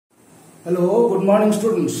Hello, good morning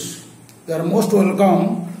students. You are most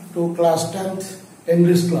welcome to class 10th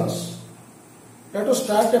English class. Let us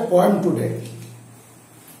start a poem today.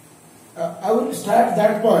 I will start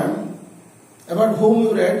that poem about whom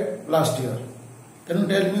you read last year. Can you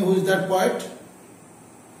tell me who is that poet?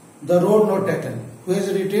 The Road Not Taken. Who has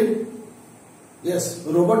written? Yes,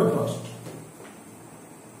 Robert Frost.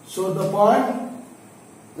 So the poem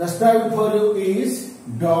described for you is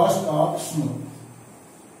Dust of Snow.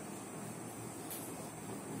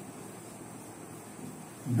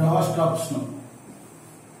 Dust of Snow.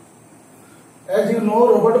 As you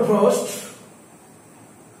know, Robert Frost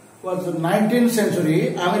was a 19th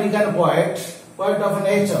century American poet of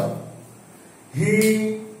nature.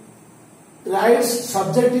 He writes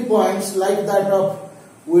subjective poems like that of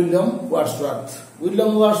William Wordsworth.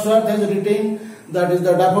 William Wordsworth has written that is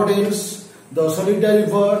the Daffodils, the Solitary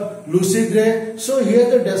Bird, Lucy Gray. So he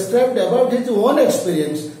has described about his own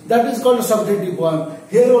experience. That is called a subjective poem.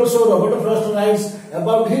 Here also Robert Frost writes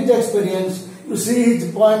about his experience. You see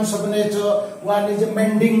his poems of nature. One is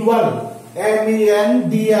Mending Wall,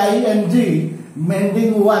 M-E-N-D-I-N-G,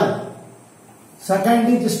 Mending Wall. Second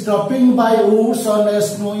is Stopping by Woods on a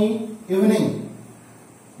Snowy Evening.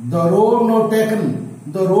 The Road Not Taken,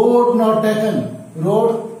 the Road Not Taken.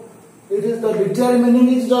 Road, it is the literal meaning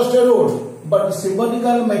is just a road, but the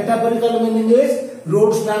symbolical, metaphorical meaning is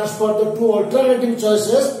road stands for the two alternative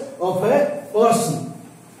choices of a person.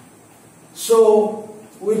 So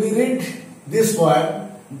we will read this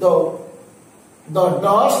poem, the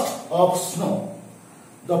Dust of Snow.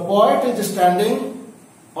 The poet is standing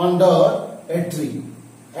under a tree,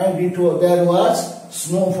 and there was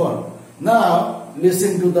snowfall. Now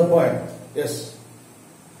listen to the poem. Yes.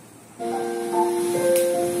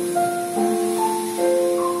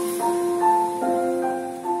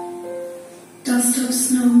 Dust of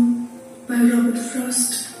Snow by Robert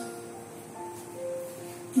Frost.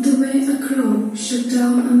 The way a crow shook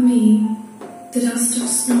down on me the dust of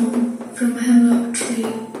snow from a hemlock tree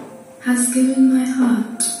has given my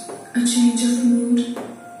heart a change of mood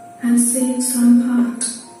and saved some part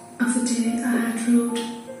of the day I had rode.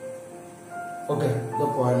 Okay, the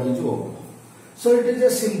poem is over. So it is a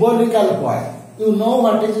symbolical poem. You know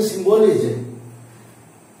what is a symbolism.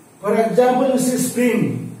 For example, you see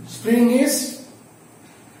spring. Spring is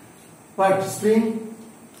what? Spring.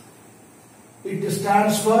 It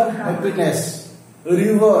stands for happiness,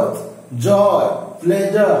 rebirth, joy,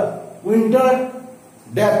 pleasure. Winter,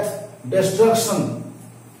 death, destruction.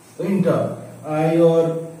 Winter.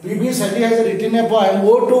 Your P.B. Shetty has written a poem,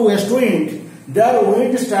 Ode to West Wind. There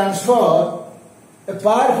wind stands for a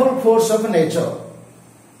powerful force of nature.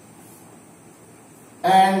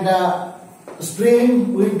 And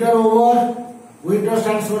spring, winter over. Winter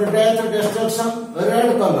stands for death, destruction.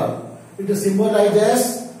 Red color. It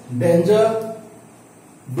symbolizes danger.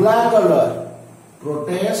 Black color,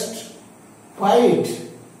 protest. White,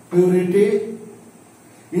 purity.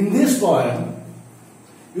 In this poem,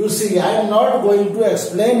 you see, I am not going to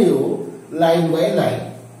explain you line by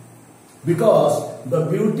line, because the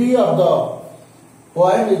beauty of the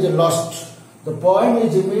poem is lost. The poem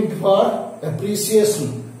is meant for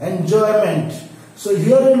appreciation, enjoyment. So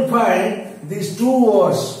here you will find these two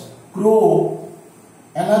words, crow.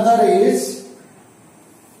 Another is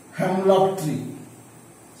hemlock tree.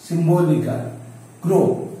 Symbolical,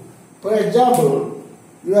 crow. For example,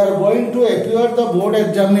 you are going to appear the board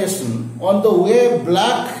examination. On the way,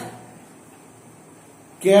 black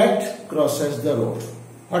cat crosses the road.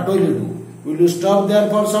 What will you do? Will you stop there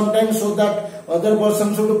for some time so that other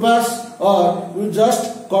person should pass, or you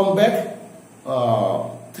just come back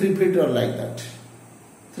 3 feet or like that,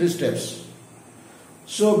 3 steps?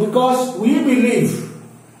 So because we believe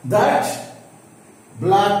that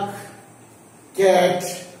black cat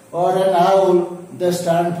or an owl, they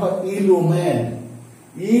stand for ill-omen.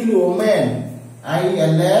 Ill-omen.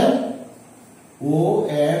 I-L-L-O-M-E-N.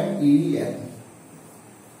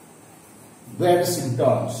 Bad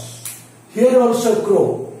symptoms. Here also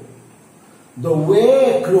crow. The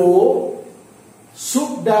way a crow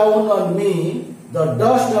shook down on me the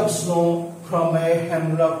dust of snow from a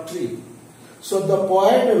hemlock tree. So the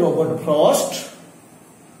poet Robert Frost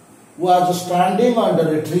was standing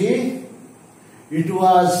under a tree. It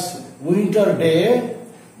was winter day.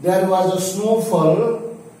 There was a snowfall.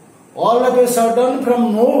 All of a sudden,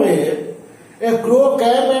 from nowhere, a crow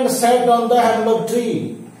came and sat on the hemlock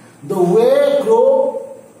tree. The way a crow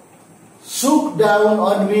shook down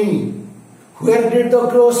on me. Where did the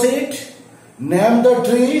crow sit? Name the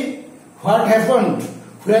tree. What happened?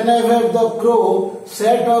 Whenever the crow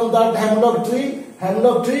sat on that hemlock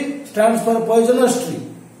tree stands for poisonous tree,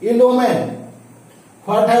 ill omen.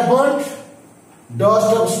 What happened?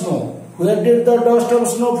 Dust of snow. Where did the dust of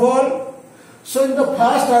snow fall? So in the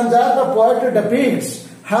first stanza, the poet depicts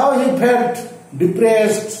how he felt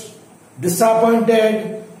depressed,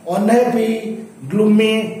 disappointed, unhappy,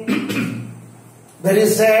 gloomy, very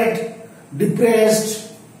sad,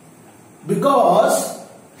 depressed, because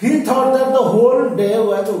he thought that the whole day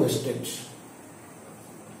was wasted.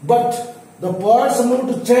 But the poet's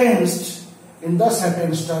mood changed in the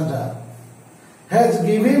second stanza. Has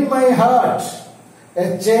given my heart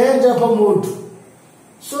a change of a mood.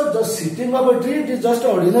 So the sitting of a tree is just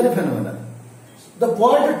an ordinary phenomenon. The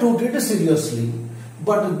poet took it seriously.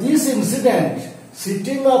 But this incident,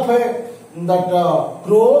 sitting of that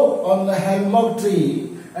crow on the hemlock tree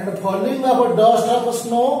and falling of a dust of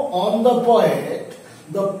snow on the poet,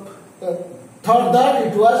 thought that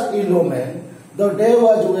it was ill-omened. The day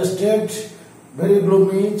was wasted, very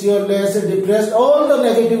gloomy, cheerless, depressed. All the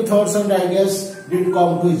negative thoughts and ideas did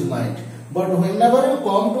come to his mind. But whenever you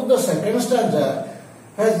come to the second stanza,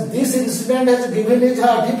 as this incident has given his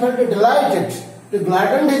heart, he felt delighted, it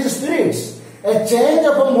gladdened his spirits. A change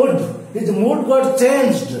of a mood, his mood got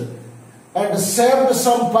changed and saved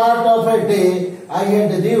some part of a day I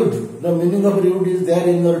had lived. The meaning of lived is there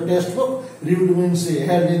in your textbook. Lived means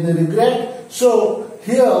had in regret. So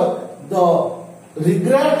here the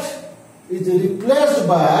regret is replaced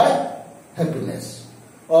by happiness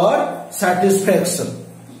or satisfaction.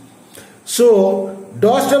 So,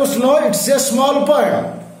 Dust of Snow, it's a small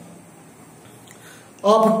poem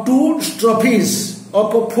of 2 strophes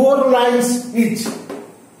of 4 lines each.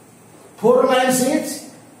 4 lines each,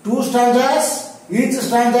 2 stanzas, each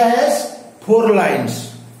stanza has 4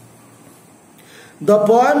 lines. The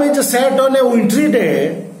poem is set on a wintry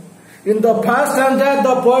day. In the first stanza,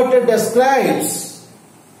 the poet describes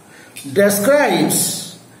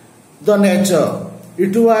the nature.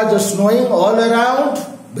 It was snowing all around,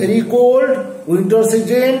 very cold, winter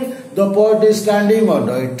season. The poet is standing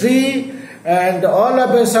under a tree, and all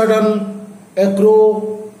of a sudden a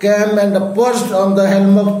crow came and perched on the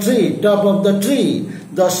hemlock tree, top of the tree.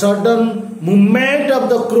 The sudden movement of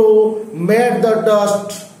the crow made the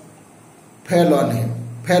dust fell on him,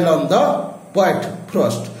 fell on the poet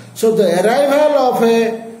first. So the arrival of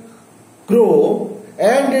a crow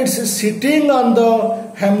and its sitting on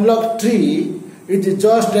the hemlock tree is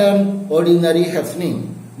just an ordinary happening.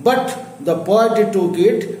 But the poet took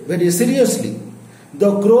it very seriously.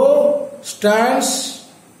 The crow stands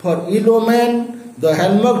for ill omen. The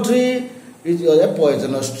hemlock tree is a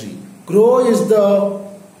poisonous tree. Crow is the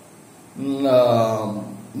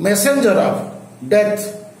messenger of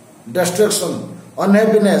death, destruction,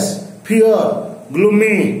 unhappiness, fear,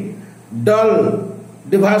 gloomy, dull,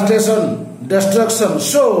 devastation, destruction.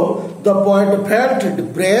 So the poet felt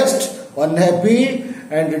depressed, unhappy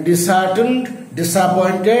and disheartened,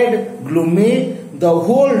 disappointed, gloomy. The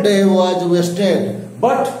whole day was wasted.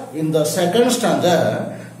 But in the second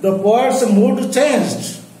stanza, the poet's mood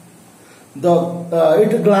changed.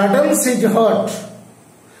 It gladdens his heart.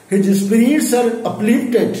 His spirits are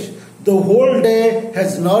uplifted. The whole day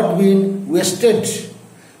has not been wasted.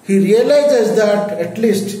 He realizes that at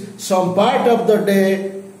least some part of the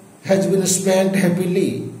day has been spent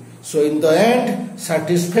happily. So in the end,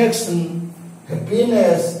 satisfaction,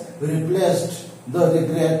 happiness replaced the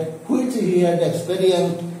regret which he had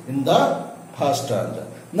experienced in the first stanza.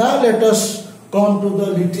 Now let us come to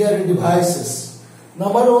the literary devices.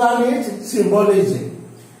 Number 1 is symbolism.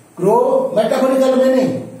 Crow, metaphorical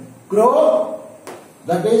meaning. Crow,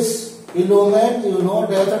 that is ill-omen,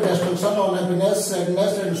 death, destruction, unhappiness,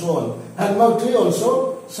 sadness and so on. Hemlock tree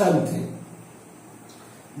also same thing.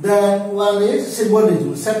 Then one is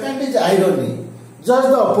symbolism. Second is irony. Just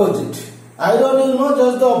the opposite. Irony,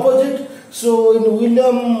 just the opposite. So in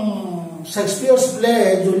William Shakespeare's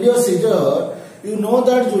play, Julius Caesar, you know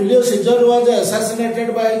that Julius Caesar was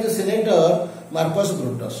assassinated by the senator Marcus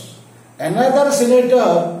Brutus. Another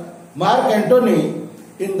senator, Mark Antony,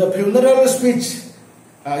 in the funeral speech,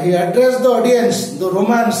 he addressed the audience, the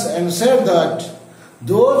Romans, and said that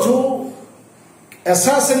those who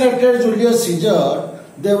assassinated Julius Caesar,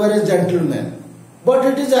 they were a gentleman. But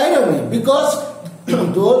it is irony, because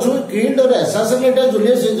those who killed or assassinated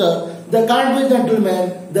Julius Caesar, they can't be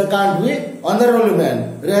gentlemen, they can't be honorable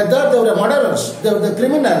men. Rather, they were murderers, they were the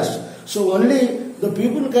criminals. So only the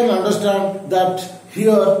people can understand that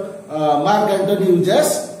here Mark Antony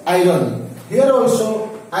uses irony. Here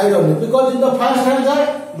also irony, because in the first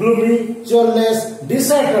stanza, gloomy, cheerless,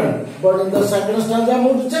 disheartened. But in the second stanza,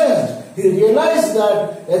 mood changed. He realized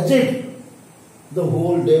that as if the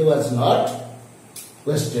whole day was not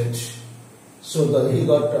wasted. So he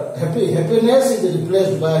got happiness is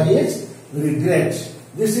replaced by his regret.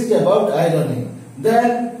 This is about irony.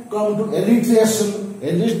 Then come to alliteration.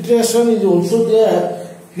 Alliteration is also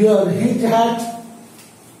there. Here, his heart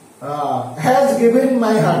has given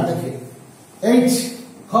my heart. Okay. H,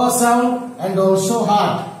 her sound and also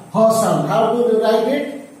heart. Her sound. How do you write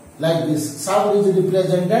it? Like this. Sound is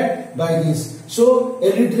represented by this. So,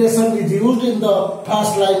 alliteration is used in the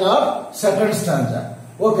first line of second stanza.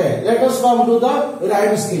 Okay, let us come to the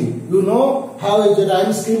rhyme scheme. You know how is the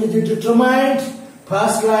rhyme scheme is determined.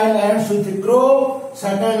 First line ends with crow,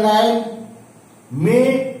 second line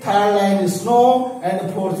May, third line is snow,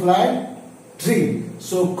 and fourth line tree.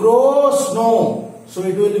 So crow, snow. So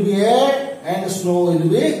it will be A and snow will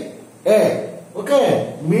be A.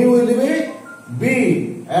 Okay, me will be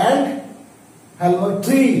B and hello,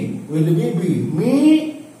 tree will be B.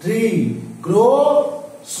 Me, tree, crow,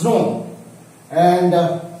 snow. And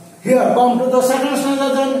here come to the second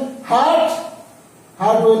stanza then heart.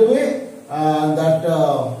 Heart will be that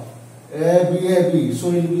A, B, A, B.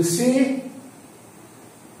 So it will be C,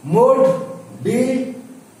 mood, D,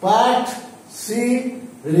 part, C,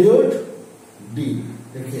 root, D.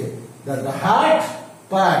 Okay. That the heart,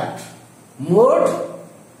 part, mood,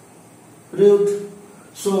 root.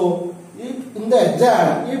 So if in the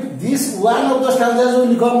exam, if this one of the stanzas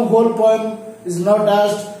will become whole poem is not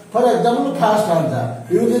asked. For example, first stanza,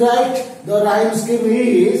 you will write the rhyme scheme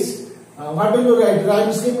is what will you write?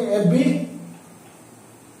 Rhyme scheme FB.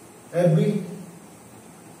 FB.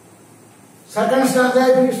 Second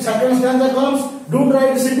stanza, if second stanza comes, don't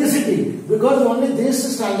write city because only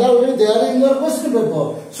this stanza will be there in your question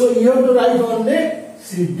paper. So you have to write only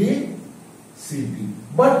city.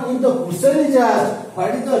 But if the question is asked,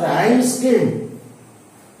 what is the rhyme scheme?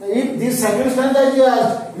 If this second stanza is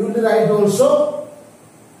asked, you will write also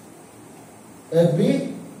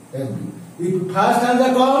FB. If first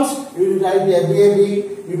stanza comes, you will write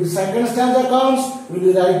FB. If second stanza comes, you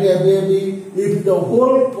will write FB. If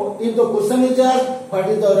the question is asked, what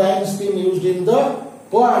is the rhyme scheme used in the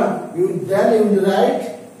poem? Then you will write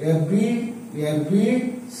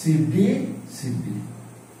FB, CD.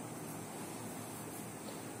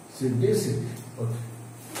 Okay.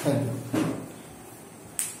 Thank you.